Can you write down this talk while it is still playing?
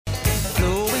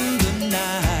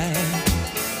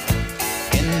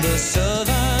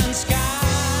southern skies.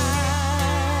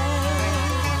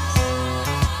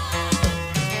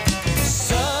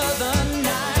 Southern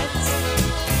nights,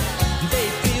 they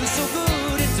feel so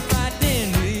good. It's a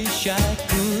frightening wish I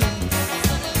could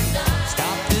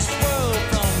stop this world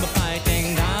from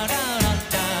fighting. Down, down, down,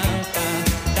 down,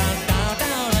 down, down, down,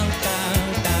 down,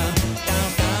 down,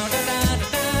 down, down, down,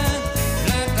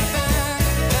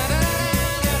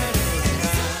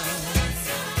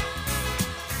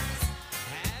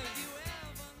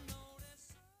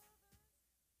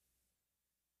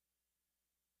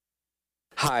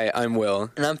 Hi, I'm Will.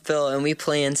 And I'm Phil, and we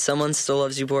play in Someone Still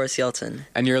Loves You, Boris Yeltsin.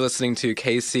 And you're listening to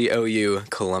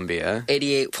KCOU Columbia.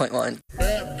 88.1.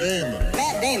 Matt Damon.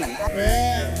 Matt Damon.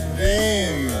 Matt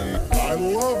Damon. I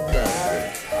love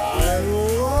that. I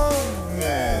love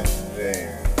Matt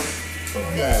Damon.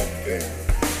 Matt Damon.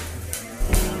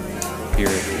 Here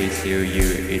at KCOU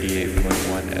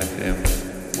 88.1 FM,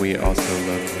 we also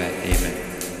love Matt Damon.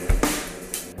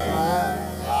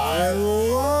 I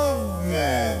love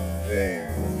Matt Damon.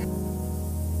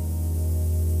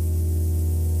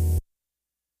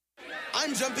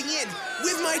 I'm jumping in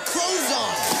with my clothes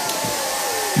on.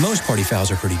 Most party fouls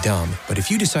are pretty dumb, but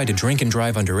if you decide to drink and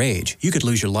drive underage, you could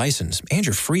lose your license and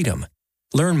your freedom.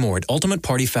 Learn more at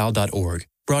ultimatepartyfoul.org.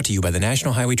 Brought to you by the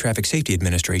National Highway Traffic Safety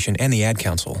Administration and the Ad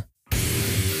Council.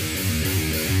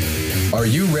 Are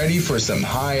you ready for some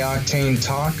high-octane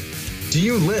talk? Do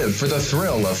you live for the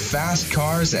thrill of fast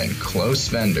cars and close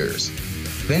fenders?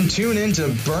 Then tune in to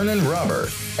Burnin' Rubber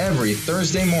every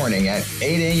Thursday morning at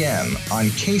 8 a.m. on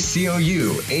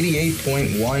KCOU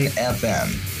 88.1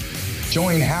 FM.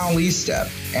 Join Hal Eastep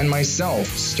and myself,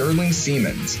 Sterling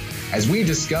Siemens, as we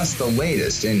discuss the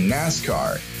latest in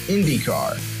NASCAR,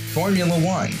 IndyCar, Formula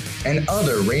One, and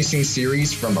other racing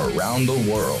series from around the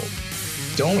world.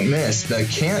 Don't miss the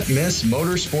Can't Miss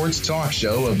Motorsports Talk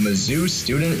Show of Mizzou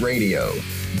Student Radio,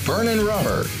 Burnin'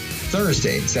 Rubber,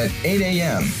 Thursdays at 8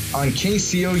 a.m. on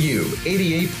KCOU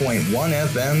 88.1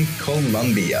 FM,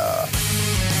 Columbia.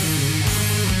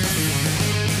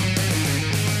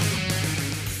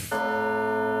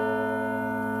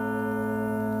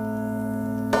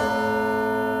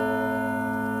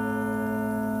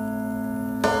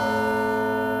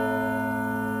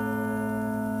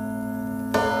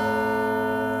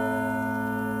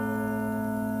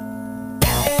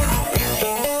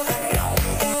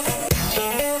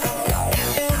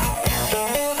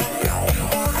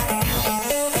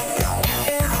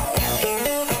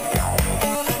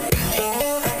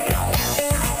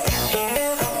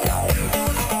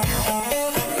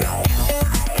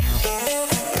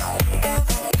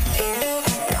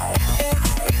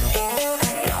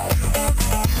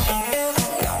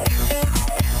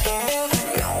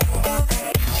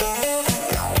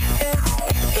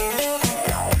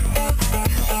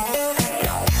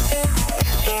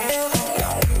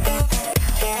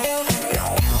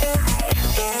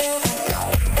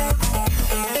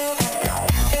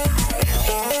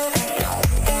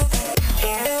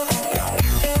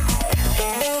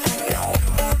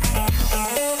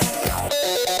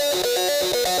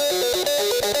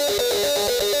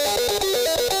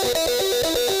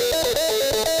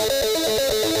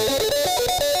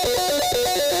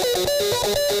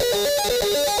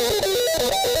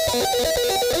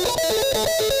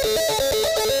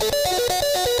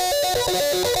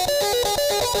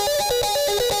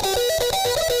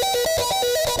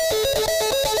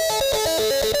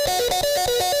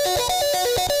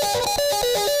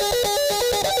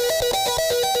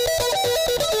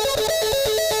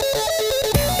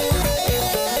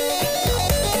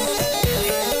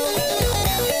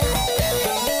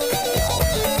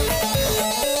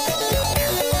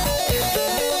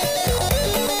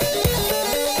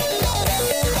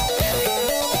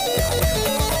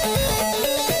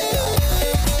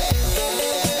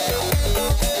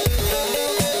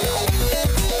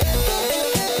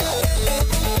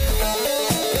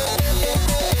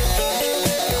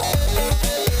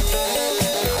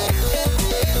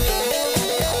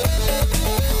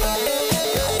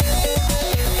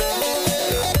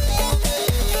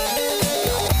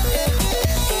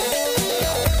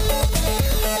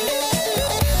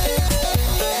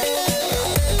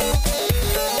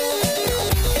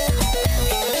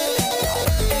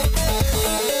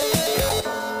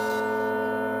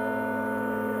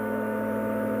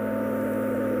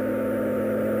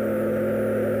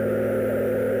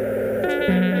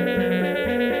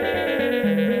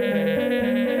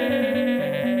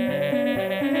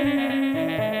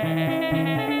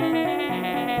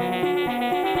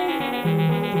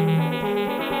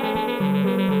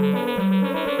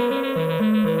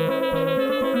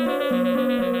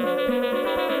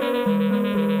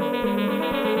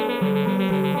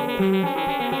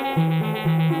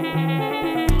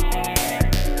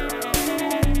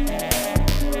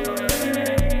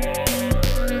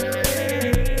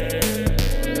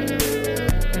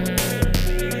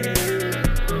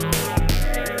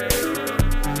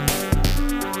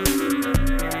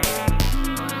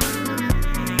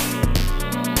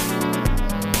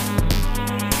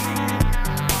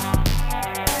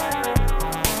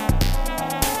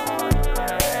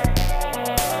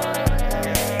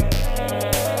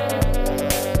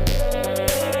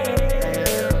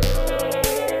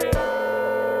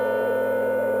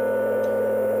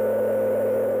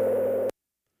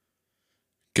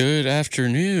 Good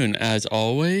afternoon. As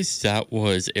always, that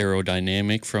was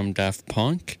Aerodynamic from Daft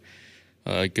Punk.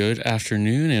 Good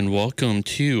afternoon and welcome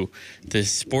to the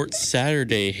Sports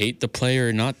Saturday Hate the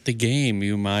Player, Not the Game.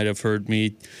 You might have heard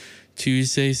me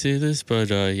Tuesday say this,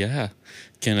 but yeah.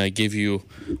 Can I give you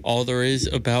all there is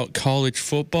about college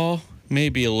football?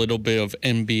 Maybe a little bit of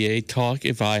NBA talk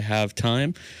if I have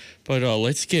time. But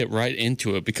let's get right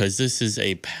into it because this is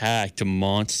a packed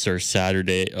monster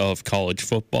Saturday of college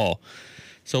football.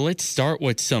 So let's start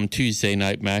with some Tuesday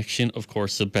night Maction. Of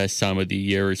course, the best time of the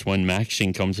year is when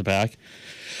Maction comes back.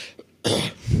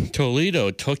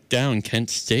 Toledo took down Kent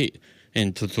State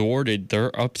and thwarted their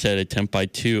upset attempt by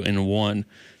 2 and won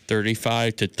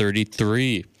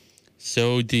 35-33.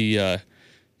 So the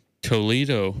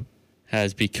Toledo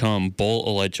has become bowl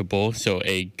eligible, so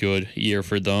a good year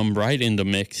for them. Right in the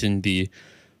mix in the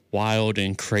wild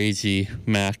and crazy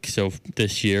MAC. So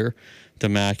this year, the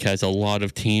MAC has a lot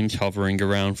of teams hovering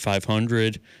around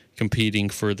 500, competing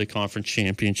for the conference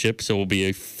championship. So it will be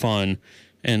a fun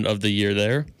end of the year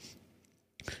there.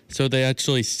 So they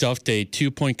actually stuffed a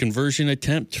 2-point conversion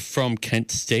attempt from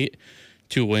Kent State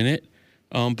to win it.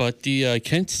 But the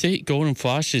Kent State Golden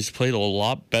Flashes played a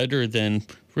lot better than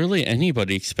really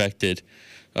anybody expected.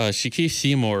 Shaquille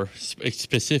Seymour,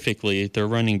 specifically, their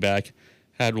running back,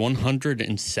 had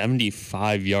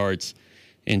 175 yards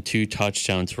and 2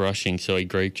 touchdowns rushing. So a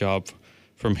great job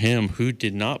from him. Who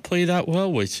did not play that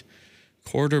well was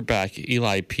quarterback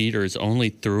Eli Peters, only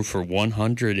threw for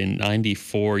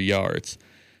 194 yards.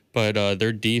 But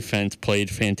their defense played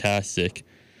fantastic,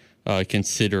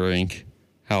 considering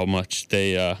how much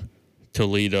they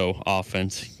Toledo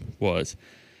offense was.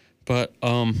 But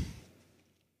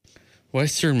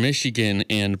Western Michigan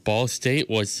and Ball State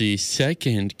was the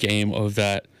second game of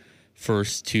that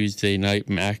first Tuesday night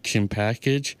action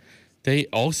package. They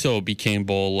also became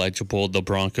bowl eligible, the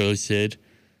Broncos did,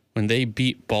 when they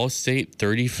beat Ball State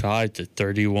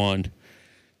 35-31.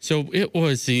 So it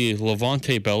was the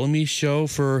Levante Bellamy show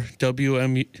for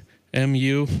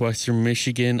WMU, Western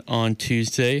Michigan, on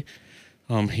Tuesday.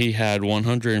 He had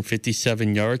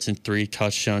 157 yards and 3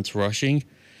 touchdowns rushing.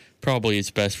 Probably his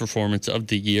best performance of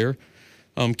the year.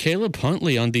 Caleb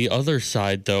Huntley on the other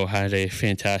side, though, had a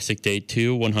fantastic day,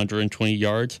 too. 120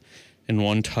 yards and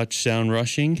 1 touchdown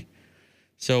rushing.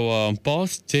 So Ball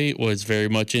State was very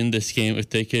much in this game. If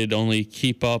they could only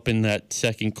keep up in that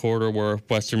second quarter where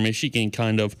Western Michigan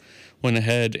kind of went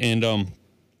ahead. And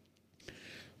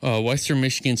Western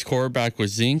Michigan's quarterback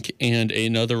was Zink, and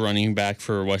another running back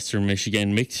for Western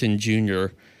Michigan, Mixon Jr.,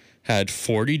 had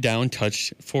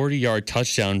 40-yard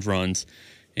touchdown runs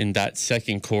in that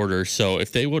second quarter. So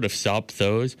if they would have stopped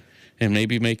those and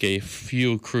maybe make a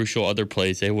few crucial other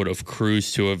plays, they would have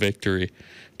cruised to a victory.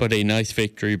 But a nice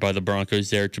victory by the Broncos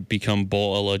there to become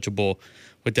bowl eligible.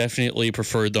 Would definitely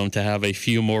prefer them to have a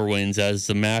few more wins, as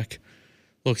the MAC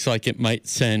looks like it might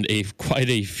send quite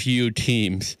a few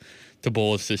teams to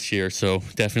bowls this year. So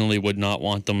definitely would not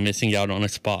want them missing out on a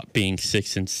spot being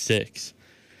 6-6.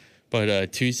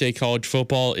 But Tuesday college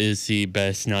football is the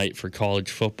best night for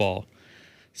college football.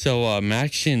 So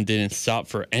Maction didn't stop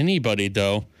for anybody,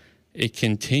 though. It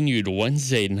continued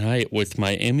Wednesday night with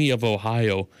Miami of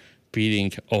Ohio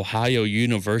beating Ohio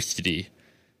University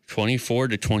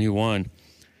 24-21.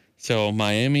 So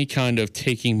Miami kind of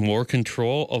taking more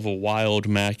control of a wild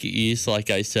MAC East. Like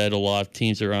I said, a lot of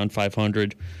teams around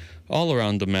 500, all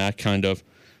around the MAC, kind of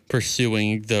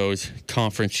pursuing those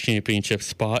conference championship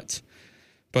spots.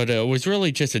 But it was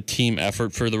really just a team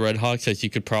effort for the Redhawks, as you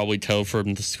could probably tell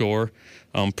from the score.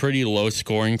 Pretty low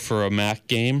scoring for a MAC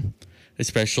game,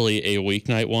 especially a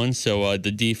weeknight one. So the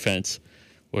defense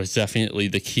was definitely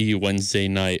the key Wednesday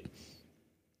night.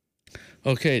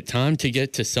 Okay, time to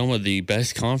get to some of the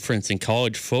best conference in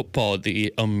college football,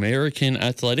 the American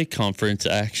Athletic Conference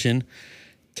action.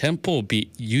 Temple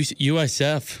beat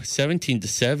USF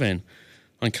 17-7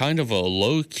 on kind of a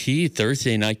low-key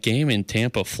Thursday night game in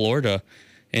Tampa, Florida.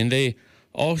 And they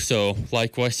also,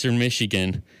 like Western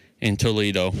Michigan and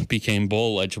Toledo, became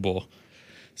bowl eligible.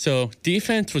 So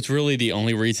defense was really the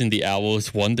only reason the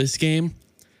Owls won this game.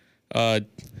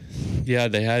 Yeah,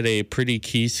 they had a pretty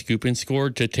key scoop and score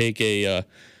to take a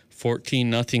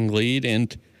 14-0 lead,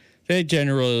 and they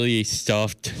generally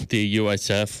stuffed the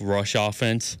USF rush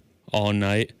offense all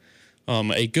night.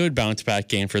 A good bounce-back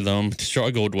game for them.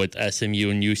 Struggled with SMU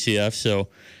and UCF, so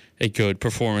a good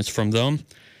performance from them.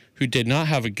 Who did not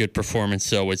have a good performance,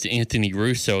 though, was Anthony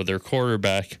Russo, their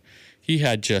quarterback. He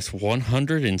had just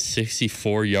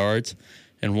 164 yards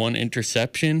and 1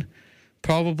 interception.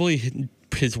 Probably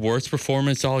his worst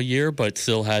performance all year, but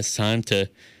still has time to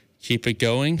keep it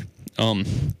going.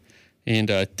 And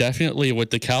definitely with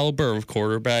the caliber of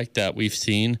quarterback that we've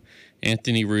seen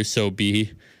Anthony Russo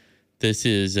be, this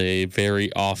is a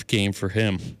very off game for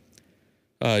him.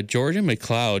 Jordan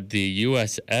McLeod, the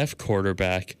USF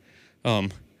quarterback,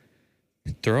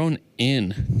 thrown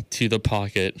in to the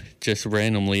pocket just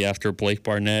randomly after Blake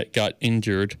Barnett got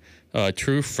injured.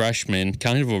 True freshman,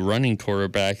 kind of a running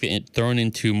quarterback, thrown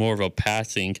into more of a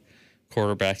passing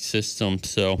quarterback system.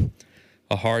 So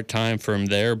a hard time for him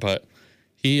there, but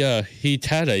he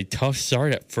had a tough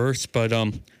start at first, but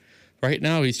right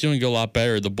now he's doing a lot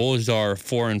better. The Bulls are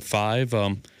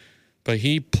 4-5, but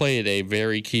he played a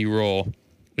very key role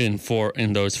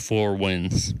in those 4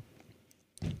 wins.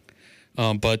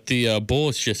 But the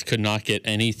Bulls just could not get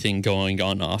anything going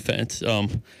on offense.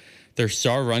 Their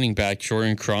star running back,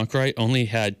 Jordan Cronkite, only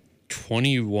had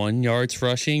 21 yards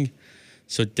rushing,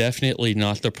 so definitely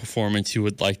not the performance you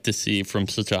would like to see from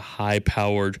such a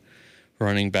high-powered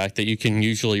running back that you can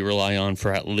usually rely on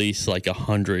for at least like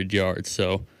 100 yards.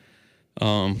 So,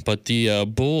 but the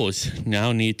Bulls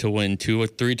now need to win 2 or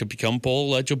 3 to become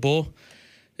bowl eligible.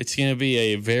 It's going to be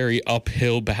a very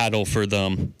uphill battle for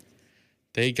them.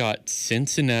 They got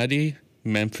Cincinnati,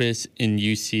 Memphis, and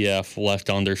UCF left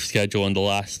on their schedule in the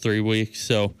last 3 weeks.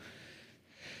 So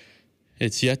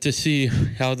it's yet to see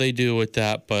how they do with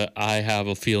that, but I have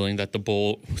a feeling that the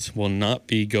Bulls will not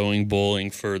be going bowling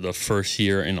for the first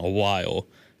year in a while.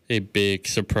 A big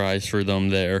surprise for them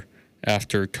there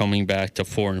after coming back to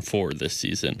 4-4 this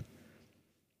season.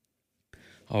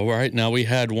 All right, now we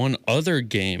had one other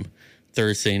game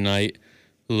Thursday night.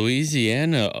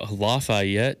 Louisiana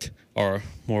Lafayette, or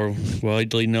more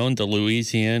widely known, the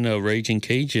Louisiana Raging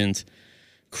Cajuns,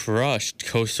 crushed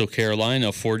Coastal Carolina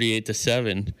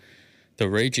 48-7. The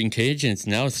Raging Cajuns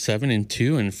now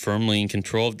 7-2 and firmly in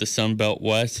control of the Sun Belt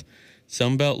West.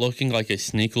 Sun Belt looking like a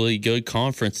sneakily good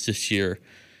conference this year.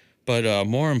 But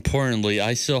more importantly,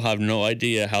 I still have no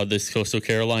idea how this Coastal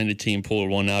Carolina team pulled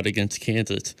one out against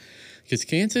Kansas. Because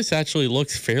Kansas actually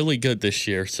looks fairly good this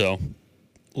year, so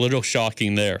a little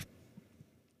shocking there.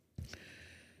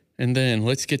 And then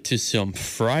let's get to some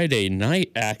Friday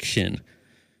night action.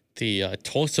 The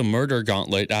Tulsa Murder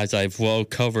Gauntlet, as I've well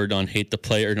covered on Hate the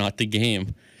Player, Not the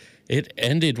Game. It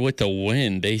ended with a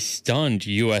win. They stunned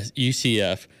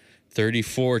UCF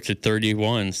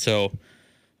 34-31. So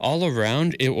all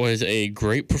around, it was a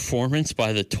great performance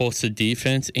by the Tulsa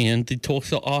defense and the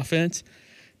Tulsa offense.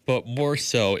 But more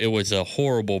so, it was a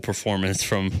horrible performance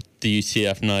from the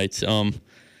UCF Knights.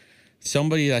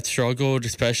 Somebody that struggled,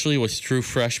 especially, was true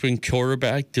freshman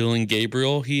quarterback Dylan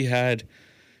Gabriel. He had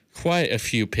quite a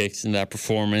few picks in that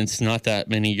performance, not that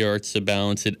many yards to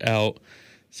balance it out.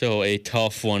 So a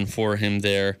tough one for him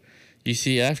there.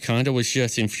 UCF kind of was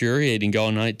just infuriating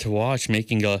all night to watch,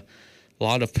 making a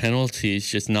lot of penalties,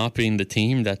 just not being the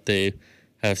team that they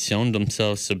have shown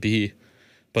themselves to be.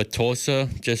 But Tulsa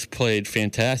just played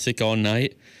fantastic all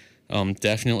night.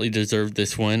 Definitely deserved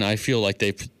this win. I feel like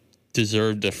they've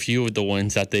deserved a few of the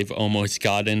wins that they've almost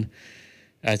gotten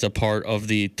as a part of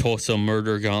the Tulsa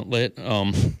Murder Gauntlet.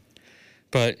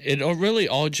 But it really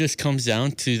all just comes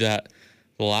down to that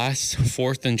last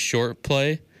 4th and short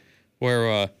play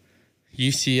where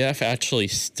UCF actually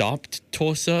stopped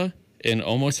Tulsa and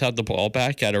almost had the ball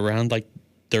back at around like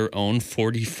their own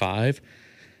 45.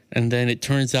 And then it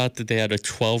turns out that they had a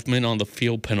 12-man on the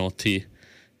field penalty.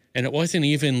 And it wasn't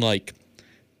even like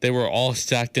they were all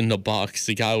stacked in the box.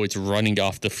 The guy was running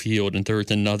off the field, and there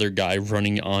was another guy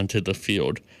running onto the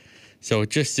field. So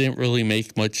it just didn't really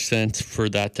make much sense for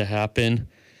that to happen.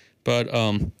 But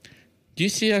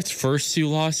UCF's first 2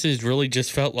 losses really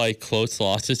just felt like close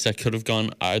losses that could have gone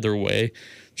either way.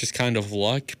 Just kind of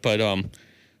luck. But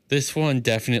this one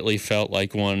definitely felt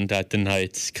like one that the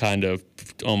Knights kind of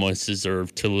almost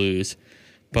deserved to lose.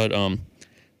 But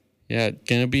yeah,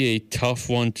 going to be a tough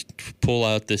one to pull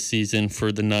out this season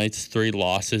for the Knights. 3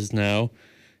 losses now.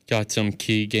 Got some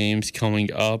key games coming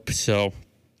up, so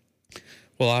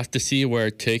we'll have to see where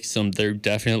it takes them. They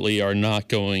definitely are not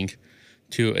going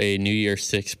to a New Year's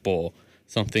Six Bowl,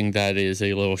 something that is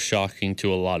a little shocking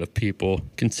to a lot of people,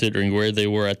 considering where they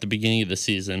were at the beginning of the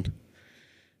season.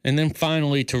 And then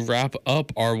finally, to wrap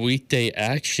up our weekday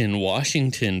action,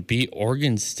 Washington beat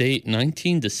Oregon State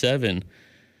 19-7.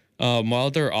 While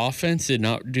their offense did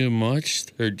not do much,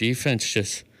 their defense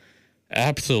just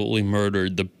absolutely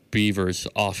murdered the Beavers'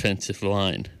 offensive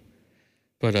line.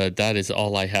 But that is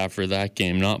all I have for that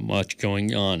game. Not much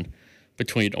going on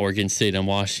between Oregon State and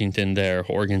Washington there.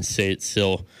 Oregon State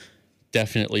still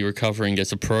definitely recovering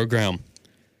as a program.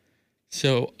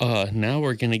 So now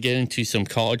we're going to get into some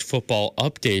college football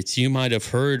updates. You might have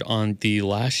heard on the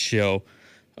last show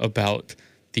about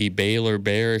the Baylor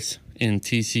Bears in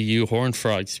TCU Horned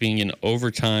Frogs being in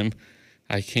overtime.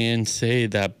 I can say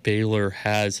that Baylor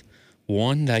has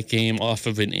won that game off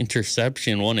of an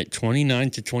interception, won it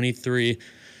 29-23.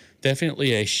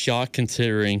 Definitely a shock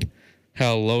considering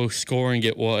how low scoring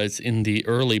it was in the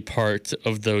early parts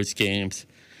of those games.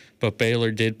 But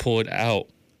Baylor did pull it out.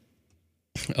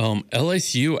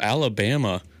 LSU,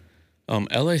 Alabama.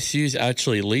 LSU is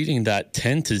actually leading that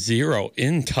 10-0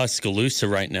 in Tuscaloosa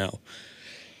right now.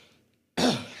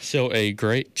 So a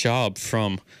great job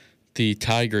from the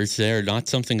Tigers there. Not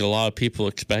something a lot of people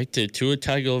expected. Tua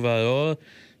Tagovailoa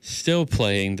still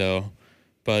playing though.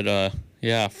 But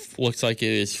looks like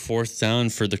it is fourth down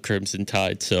for the Crimson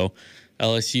Tide. So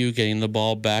LSU getting the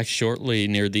ball back shortly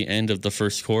near the end of the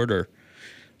first quarter.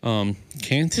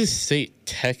 Kansas State,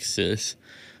 Texas.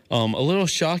 A little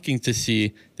shocking to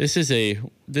see. This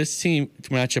team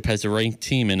matchup has a ranked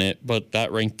team in it, but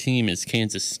that ranked team is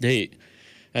Kansas State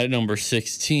at number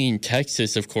 16.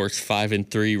 Texas, of course,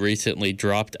 5-3, recently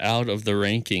dropped out of the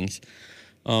rankings.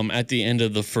 At the end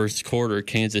of the first quarter,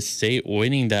 Kansas State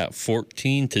winning that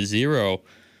 14-0.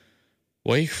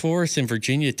 Wake Forest and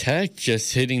Virginia Tech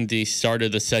just hitting the start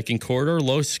of the second quarter.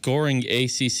 Low scoring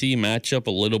ACC matchup,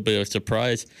 a little bit of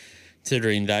surprise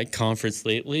considering that conference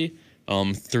lately.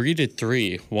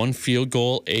 3-3, one field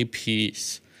goal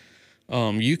apiece.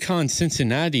 UConn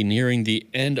Cincinnati nearing the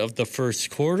end of the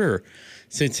first quarter.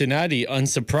 Cincinnati,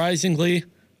 unsurprisingly,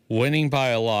 winning by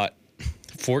a lot,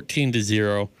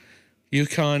 14-0.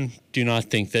 UConn, do not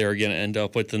think they are going to end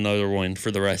up with another win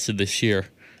for the rest of this year.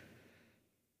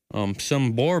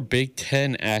 Some more Big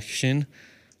Ten action.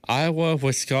 Iowa,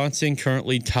 Wisconsin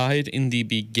currently tied in the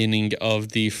beginning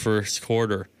of the first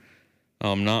quarter.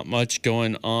 Not much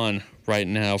going on right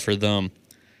now for them.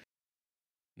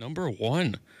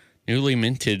 Newly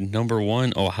minted number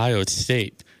one, Ohio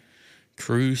State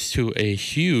cruised to a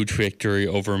huge victory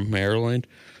over Maryland.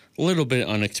 A little bit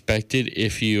unexpected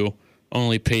if you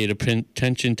only paid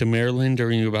attention to Maryland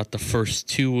during about the first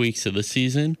 2 weeks of the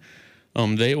season.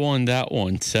 They won that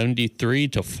one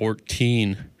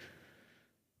 73-14.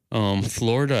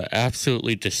 Florida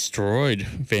absolutely destroyed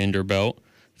Vanderbilt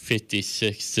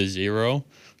 56-0.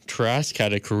 Trask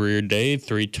had a career day,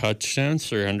 3 touchdowns,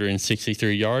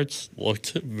 363 yards.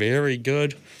 Looked very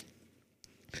good.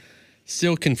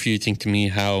 Still confusing to me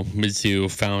how Mizzou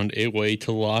found a way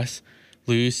to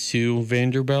lose to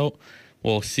Vanderbilt.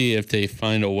 We'll see if they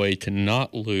find a way to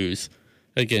not lose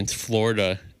against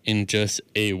Florida in just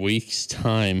a week's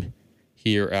time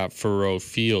here at Faurot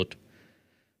Field.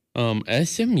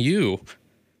 SMU,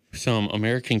 some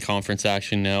American Conference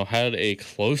action now, had a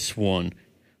close one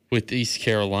with East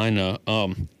Carolina.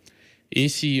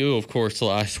 ECU, of course,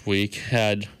 last week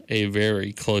had a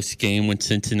very close game with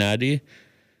Cincinnati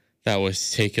that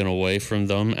was taken away from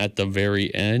them at the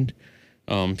very end.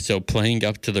 So playing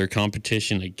up to their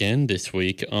competition again this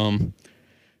week.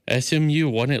 SMU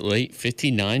won it late,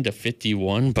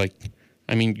 59-51, but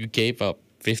I mean, you gave up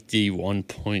 51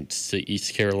 points to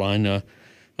East Carolina.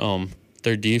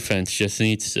 Their defense just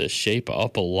needs to shape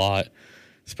up a lot,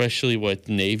 especially with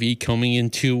Navy coming in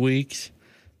 2 weeks.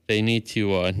 They need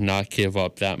to not give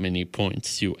up that many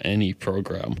points to any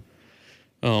program.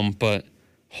 But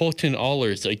Holton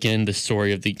Ahlers, again, the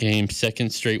story of the game, second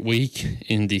straight week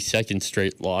in the second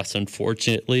straight loss,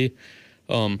 unfortunately.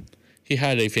 He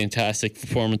had a fantastic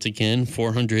performance again,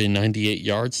 498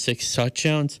 yards, 6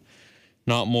 touchdowns.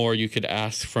 Not more you could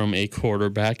ask from a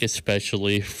quarterback,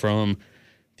 especially from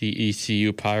the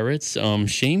ECU Pirates.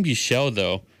 Shane Buechele,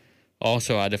 though,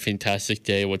 also had a fantastic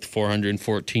day with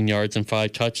 414 yards and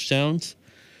 5 touchdowns.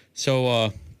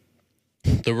 So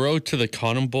the road to the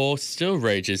Cotton Bowl still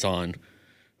rages on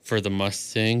for the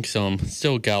Mustangs.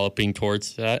 Still galloping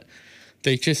towards that.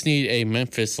 They just need a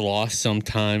Memphis loss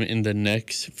sometime in the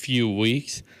next few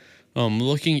weeks.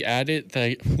 Looking at it,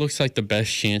 that looks like the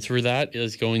best chance for that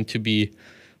is going to be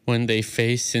when they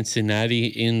face Cincinnati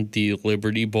in the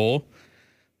Liberty Bowl.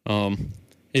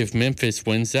 If Memphis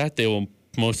wins that, they will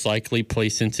most likely play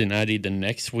Cincinnati the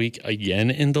next week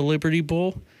again in the Liberty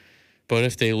Bowl. But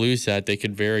if they lose that, they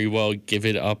could very well give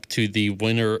it up to the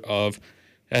winner of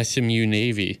SMU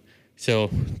Navy.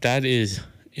 So that is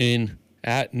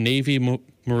at Navy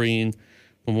Marine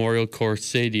Memorial Course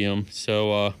Stadium.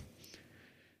 So,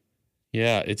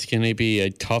 it's going to be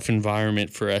a tough environment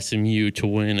for SMU to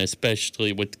win,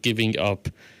 especially with giving up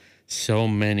so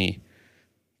many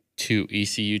to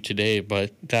ECU today.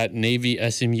 But that Navy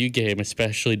SMU game,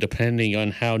 especially depending on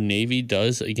how Navy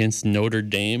does against Notre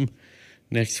Dame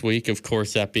next week, of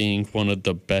course, that being one of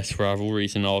the best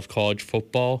rivalries in all of college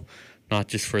football, not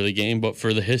just for the game, but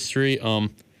for the history.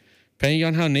 Depending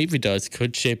on how Navy does,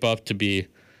 could shape up to be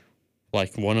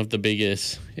like one of the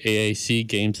biggest AAC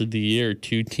games of the year.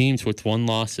 2 teams with 1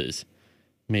 losses,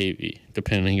 maybe,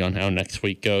 depending on how next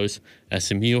week goes.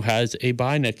 SMU has a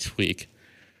bye next week.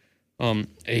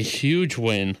 A huge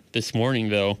win this morning,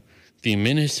 though. The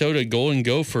Minnesota Golden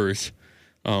Gophers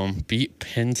beat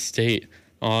Penn State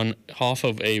off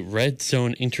of a red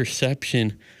zone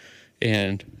interception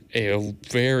and a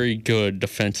very good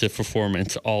defensive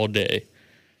performance all day.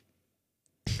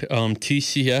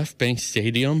 TCF Bank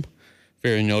Stadium,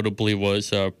 very notably,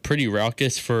 was pretty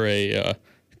raucous for a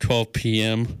 12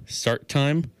 p.m. start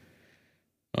time.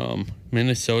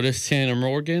 Minnesota, Santa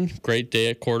Morgan, great day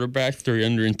at quarterback,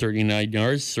 339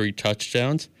 yards, 3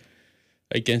 touchdowns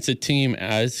against a team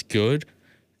as good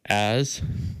as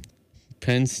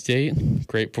Penn State.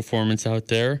 Great performance out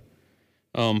there.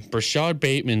 Brashad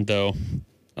Bateman, though,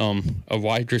 a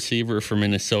wide receiver for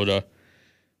Minnesota,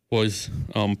 was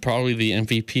probably the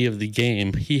MVP of the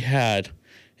game. He had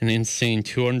an insane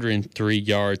 203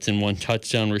 yards and 1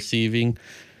 touchdown receiving.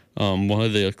 One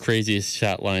of the craziest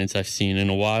stat lines I've seen in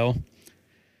a while.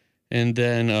 And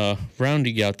then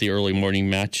rounding out the early morning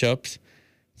matchups,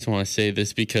 just want to say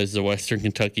this because the Western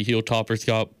Kentucky Hilltoppers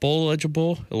got bowl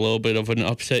eligible. A little bit of an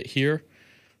upset here,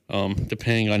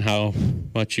 depending on how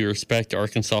much you respect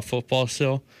Arkansas football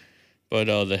still. But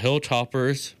the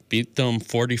Hilltoppers beat them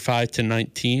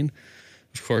 45-19.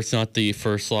 Of course, not the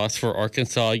first loss for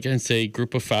Arkansas against a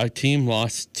Group of 5 team.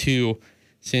 Lost to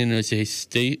San Jose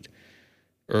State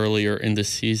earlier in the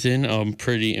season.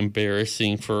 Pretty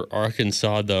embarrassing for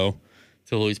Arkansas, though,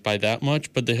 to lose by that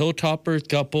much. But the Hilltoppers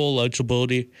got bowl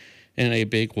eligibility in a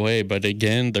big way. But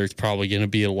again, there's probably going to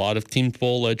be a lot of teams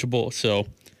bowl eligible. So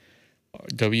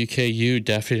WKU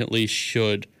definitely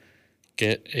should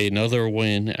get another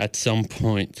win at some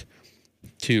point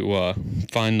to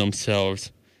find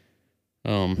themselves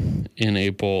in a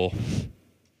bowl.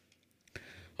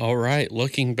 All right,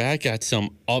 looking back at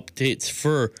some updates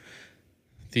for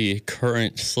the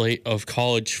current slate of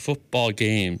college football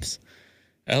games.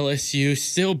 LSU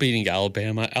still beating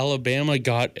Alabama. Alabama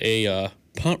got a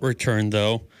punt return,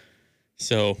 though,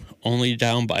 so only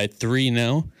down by 3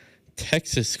 now.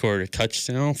 Texas scored a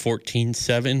touchdown,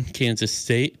 14-7, Kansas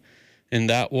State. In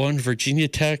that one, Virginia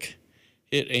Tech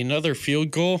hit another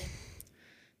field goal,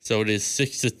 so it is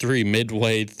 6-3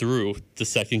 midway through the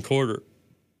second quarter.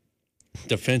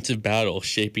 Defensive battle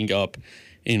shaping up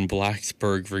in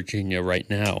Blacksburg, Virginia right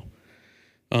now.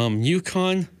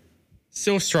 UConn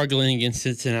still struggling against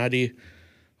Cincinnati,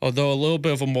 although a little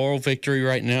bit of a moral victory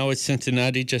right now as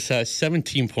Cincinnati just has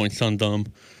 17 points on them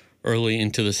early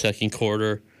into the second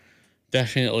quarter.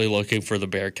 Definitely looking for the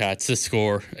Bearcats to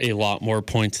score a lot more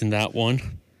points in that one.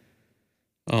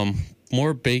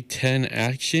 More Big Ten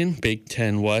action. Big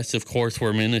Ten West, of course,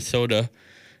 where Minnesota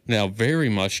now very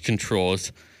much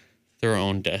controls their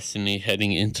own destiny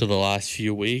heading into the last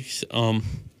few weeks.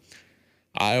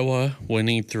 Iowa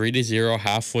winning 3-0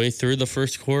 halfway through the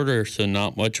first quarter, so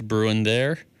not much brewing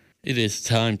there. It is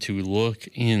time to look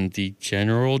in the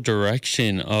general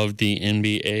direction of the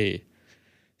NBA.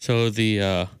 So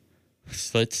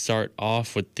let's start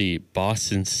off with the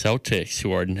Boston Celtics,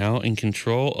 who are now in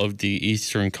control of the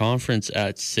Eastern Conference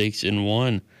at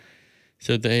 6-1.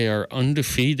 So they are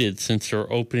undefeated since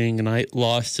their opening night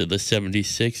loss to the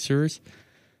 76ers.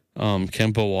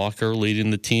 Kemba Walker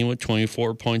leading the team with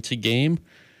 24 points a game.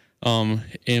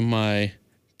 In my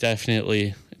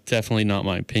definitely not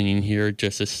my opinion here,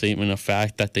 just a statement of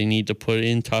fact that they need to put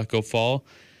in Taco Fall.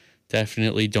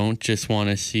 Definitely don't just want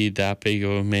to see that big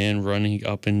of a man running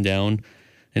up and down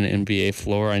an NBA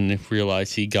floor. I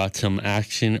realize he got some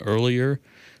action earlier,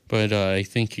 but I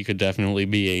think he could definitely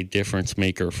be a difference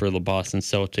maker for the Boston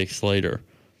Celtics later.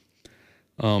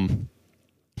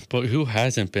 But who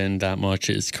hasn't been that much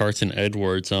is Carson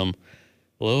Edwards. A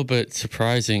little bit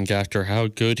surprising after how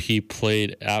good he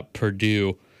played at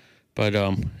Purdue. But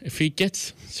if he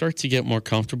starts to get more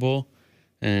comfortable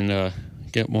and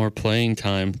get more playing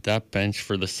time, that bench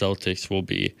for the Celtics will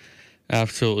be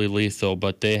absolutely lethal.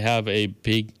 But they have a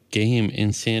big game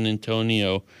in San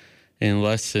Antonio in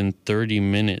less than 30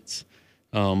 minutes.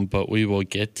 But we will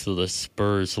get to the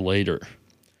Spurs later.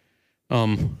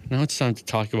 Now it's time to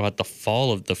talk about the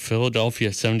fall of the Philadelphia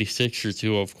 76ers,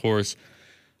 who, of course,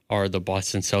 are the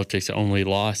Boston Celtics' only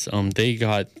loss. They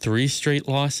got 3 straight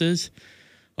losses,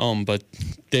 but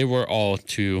they were all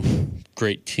to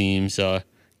great teams.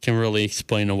 Can really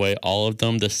explain away all of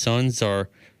them. The Suns are,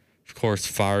 of course,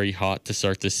 fiery hot to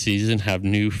start the season, have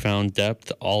newfound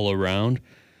depth all around,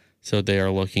 so they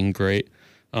are looking great.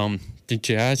 The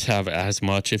Jazz have as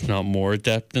much, if not more,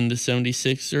 depth than the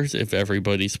 76ers if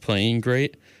everybody's playing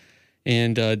great.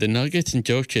 And the Nuggets and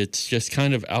Jokic just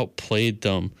kind of outplayed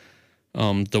them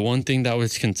The one thing that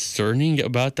was concerning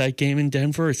about that game in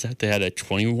Denver is that they had a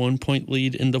 21-point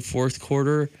lead in the fourth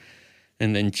quarter,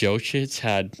 and then Jokic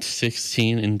had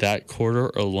 16 in that quarter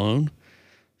alone.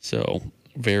 So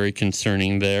very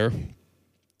concerning there.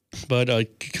 But you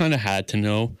kind of had to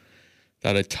know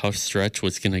that a tough stretch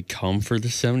was going to come for the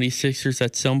 76ers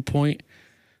at some point.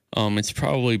 It's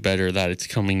probably better that it's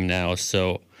coming now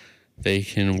so they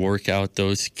can work out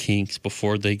those kinks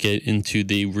before they get into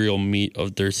the real meat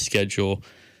of their schedule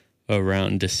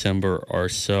around December or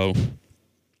so.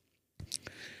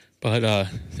 But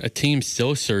a team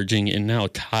still surging and now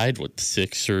tied with the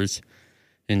Sixers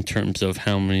in terms of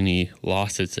how many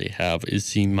losses they have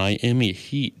is the Miami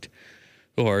Heat,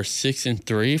 who are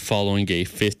 6-3 following a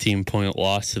 15-point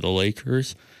loss to the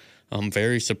Lakers.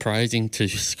 Very surprising to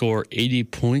score 80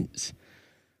 points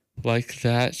like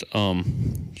that.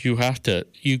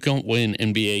 You don't win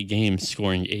NBA games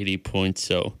scoring 80 points,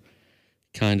 so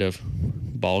kind of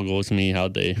boggles me how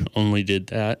they only did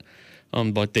that.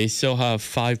 But they still have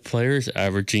 5 players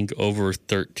averaging over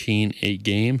 13 a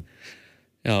game.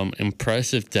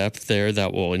 Impressive depth there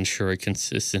that will ensure a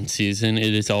consistent season.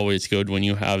 It is always good when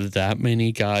you have that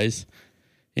many guys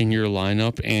in your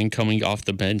lineup and coming off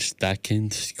the bench that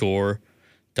can score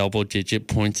double-digit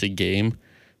points a game,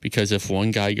 because if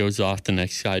one guy goes off, the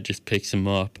next guy just picks him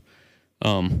up.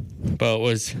 But it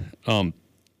was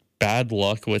bad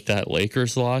luck with that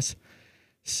Lakers loss.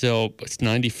 So it's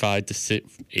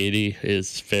 95-80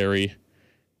 is very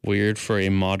weird for a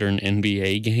modern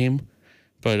NBA game.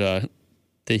 But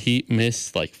the Heat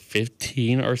missed like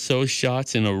 15 or so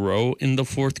shots in a row in the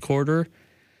fourth quarter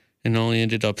and only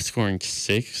ended up scoring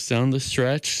 6 down the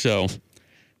stretch. So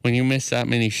when you miss that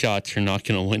many shots, you're not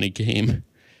going to win a game,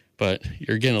 but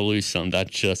you're going to lose some.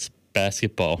 That's just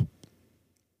basketball.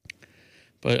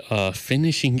 But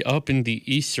finishing up in the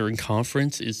Eastern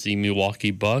Conference is the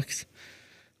Milwaukee Bucks.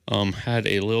 Had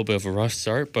a little bit of a rough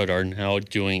start, but are now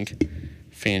doing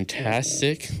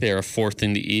fantastic. They are 4th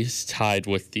in the East, tied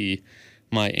with the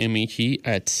Miami Heat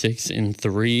at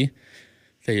 6-3.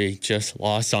 They just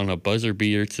lost on a buzzer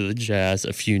beater to the Jazz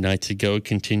a few nights ago,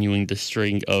 continuing the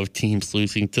string of teams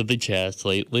losing to the Jazz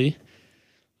lately.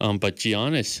 But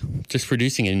Giannis just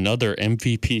producing another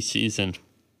MVP season.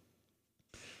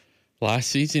 Last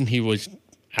season, he was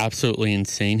absolutely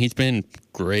insane. He's been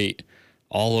great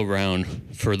all around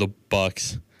for the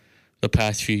Bucks the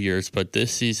past few years, but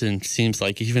this season seems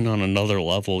like even on another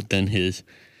level than his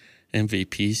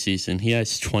MVP season. He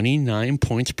has 29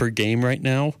 points per game right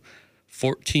now,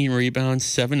 14 rebounds,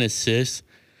 7 assists,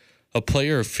 a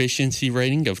player efficiency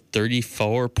rating of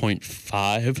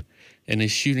 34.5, and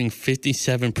is shooting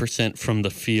 57% from the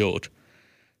field.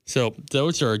 So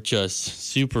those are just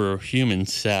superhuman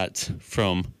stats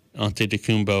from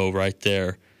Antetokounmpo right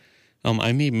there.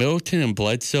 Middleton and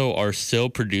Bledsoe are still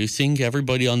producing.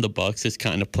 Everybody on the Bucks is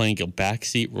kind of playing a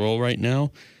backseat role right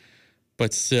now,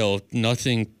 but still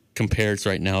nothing compares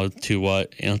right now to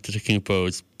what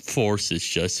Antetokounmpo's force is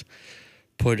just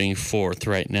putting forth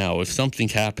right now. If something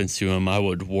happens to him, I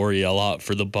would worry a lot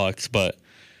for the Bucks, but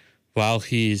while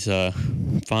he's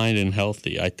fine and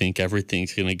healthy, I think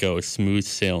everything's going to go smooth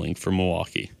sailing for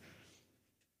Milwaukee.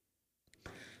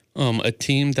 A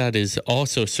team that is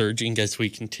also surging as we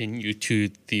continue to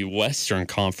the Western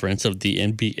Conference of the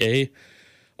NBA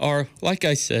are, like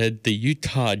I said, the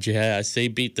Utah Jazz. They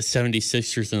beat the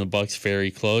 76ers and the Bucks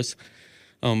very close.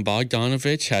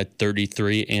 Bogdanovich had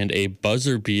 33 and a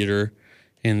buzzer beater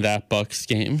in that Bucks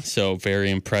game, so very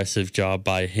impressive job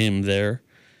by him there.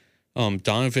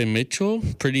 Donovan Mitchell,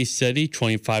 pretty steady,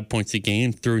 25 points a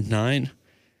game through 9.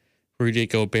 Rudy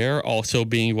Gobert also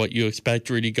being what you expect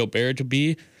Rudy Gobert to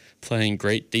be, playing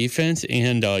great defense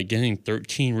and getting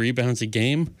 13 rebounds a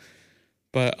game.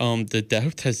 But the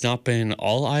depth has not been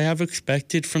all I have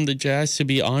expected from the Jazz, to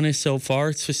be honest, so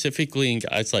far, specifically in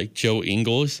guys like Joe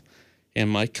Ingles and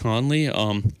Mike Conley.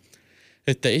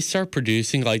 If they start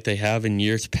producing like they have in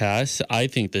years past, I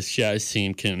think this Jazz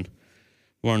team can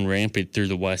run rampant through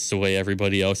the West the way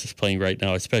everybody else is playing right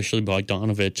now, especially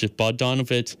Bogdanovich. If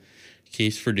Bogdanovich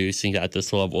keeps producing at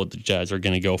this level, the Jazz are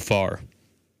going to go far.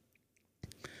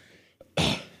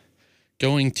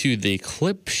 Going to the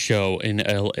Clip show in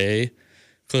LA,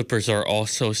 Clippers are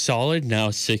also solid, now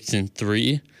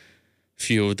 6-3.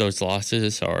 Few of those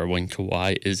losses are when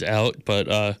Kawhi is out, but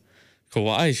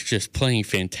Kawhi is just playing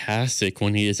fantastic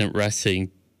when he isn't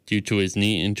resting due to his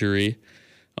knee injury.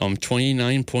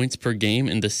 29 points per game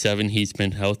in the 7 he's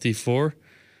been healthy for.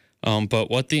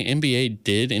 But what the NBA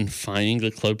did in finding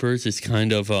the Clippers is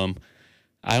kind of,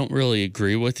 I don't really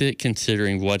agree with it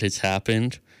considering what has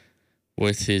happened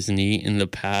with his knee in the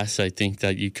past. I think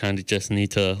that you kind of just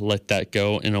need to let that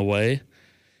go in a way.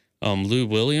 Lou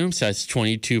Williams has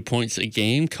 22 points a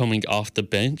game coming off the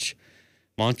bench.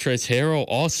 Montrezl Harrell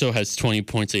also has 20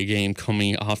 points a game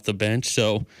coming off the bench.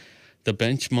 So the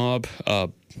bench mob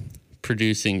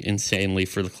producing insanely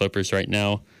for the Clippers right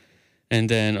now. And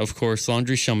then, of course,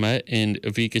 Landry Shamet and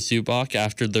Ivica Zubac,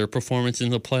 after their performance in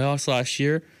the playoffs last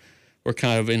year, were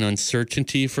kind of in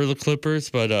uncertainty for the Clippers,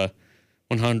 but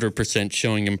 100%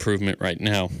 showing improvement right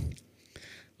now.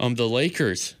 The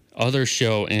Lakers, other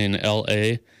show in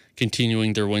LA,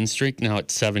 continuing their win streak, now at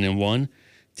 7-1.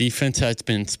 Defense has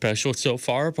been special so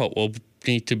far, but will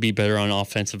need to be better on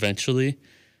offense eventually.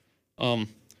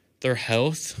 Their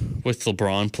health, with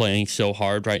LeBron playing so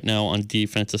hard right now on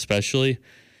defense especially,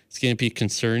 it's going to be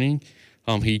concerning.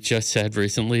 He just said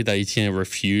recently that he's going to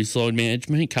refuse load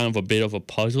management, kind of a bit of a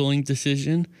puzzling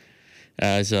decision,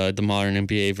 as the modern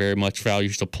NBA very much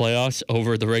values the playoffs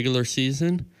over the regular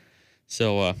season.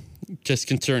 So just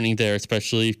concerning there,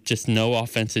 especially just no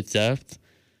offensive depth.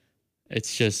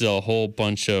 It's just a whole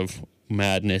bunch of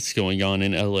madness going on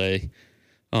in LA.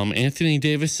 Anthony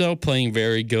Davis, though, playing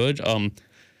very good.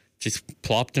 Just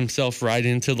plopped himself right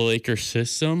into the Lakers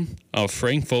system.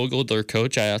 Frank Vogel, their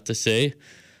coach, I have to say,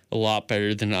 a lot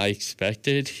better than I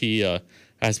expected. He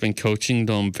has been coaching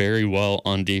them very well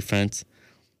on defense.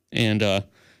 And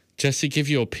just to give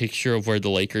you a picture of where the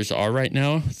Lakers are right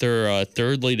now, their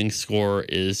third leading scorer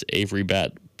is Avery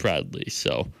Bradley.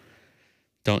 So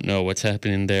don't know what's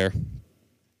happening there.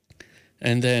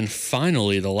 And then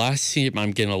finally, the last team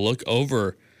I'm going to look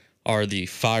over are the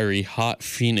fiery hot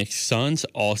Phoenix Suns,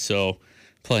 also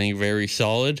playing very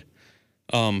solid.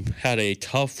 Had a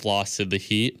tough loss to the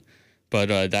Heat, but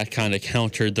that kind of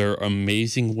countered their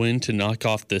amazing win to knock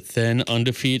off the then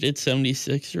undefeated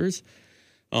 76ers.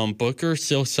 Booker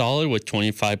still solid with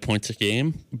 25 points a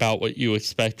game, about what you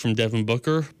expect from Devin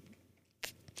Booker.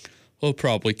 He'll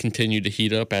probably continue to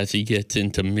heat up as he gets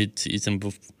into mid-season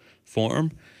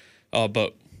form.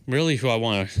 But really who I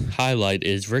want to highlight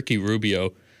is Ricky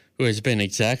Rubio, who has been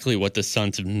exactly what the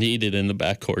Suns have needed in the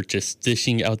backcourt. Just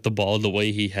dishing out the ball the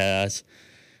way he has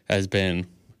been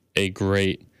a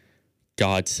great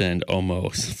godsend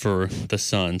almost for the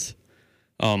Suns.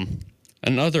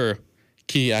 Another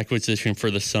key acquisition for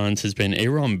the Suns has been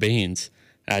Aaron Baines,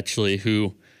 actually,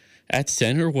 who at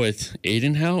center with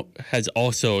Aiden out has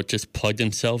also just plugged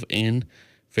himself in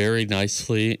very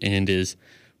nicely and is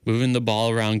moving the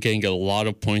ball around, getting a lot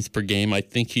of points per game. I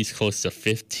think he's close to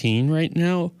 15 right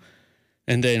now.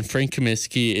 And then Frank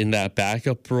Kaminsky in that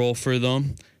backup role for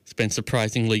them. It's been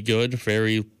surprisingly good,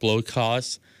 very low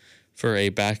cost for a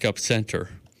backup center.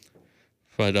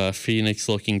 But Phoenix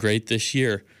looking great this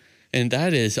year. And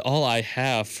that is all I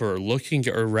have for looking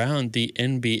around the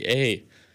NBA.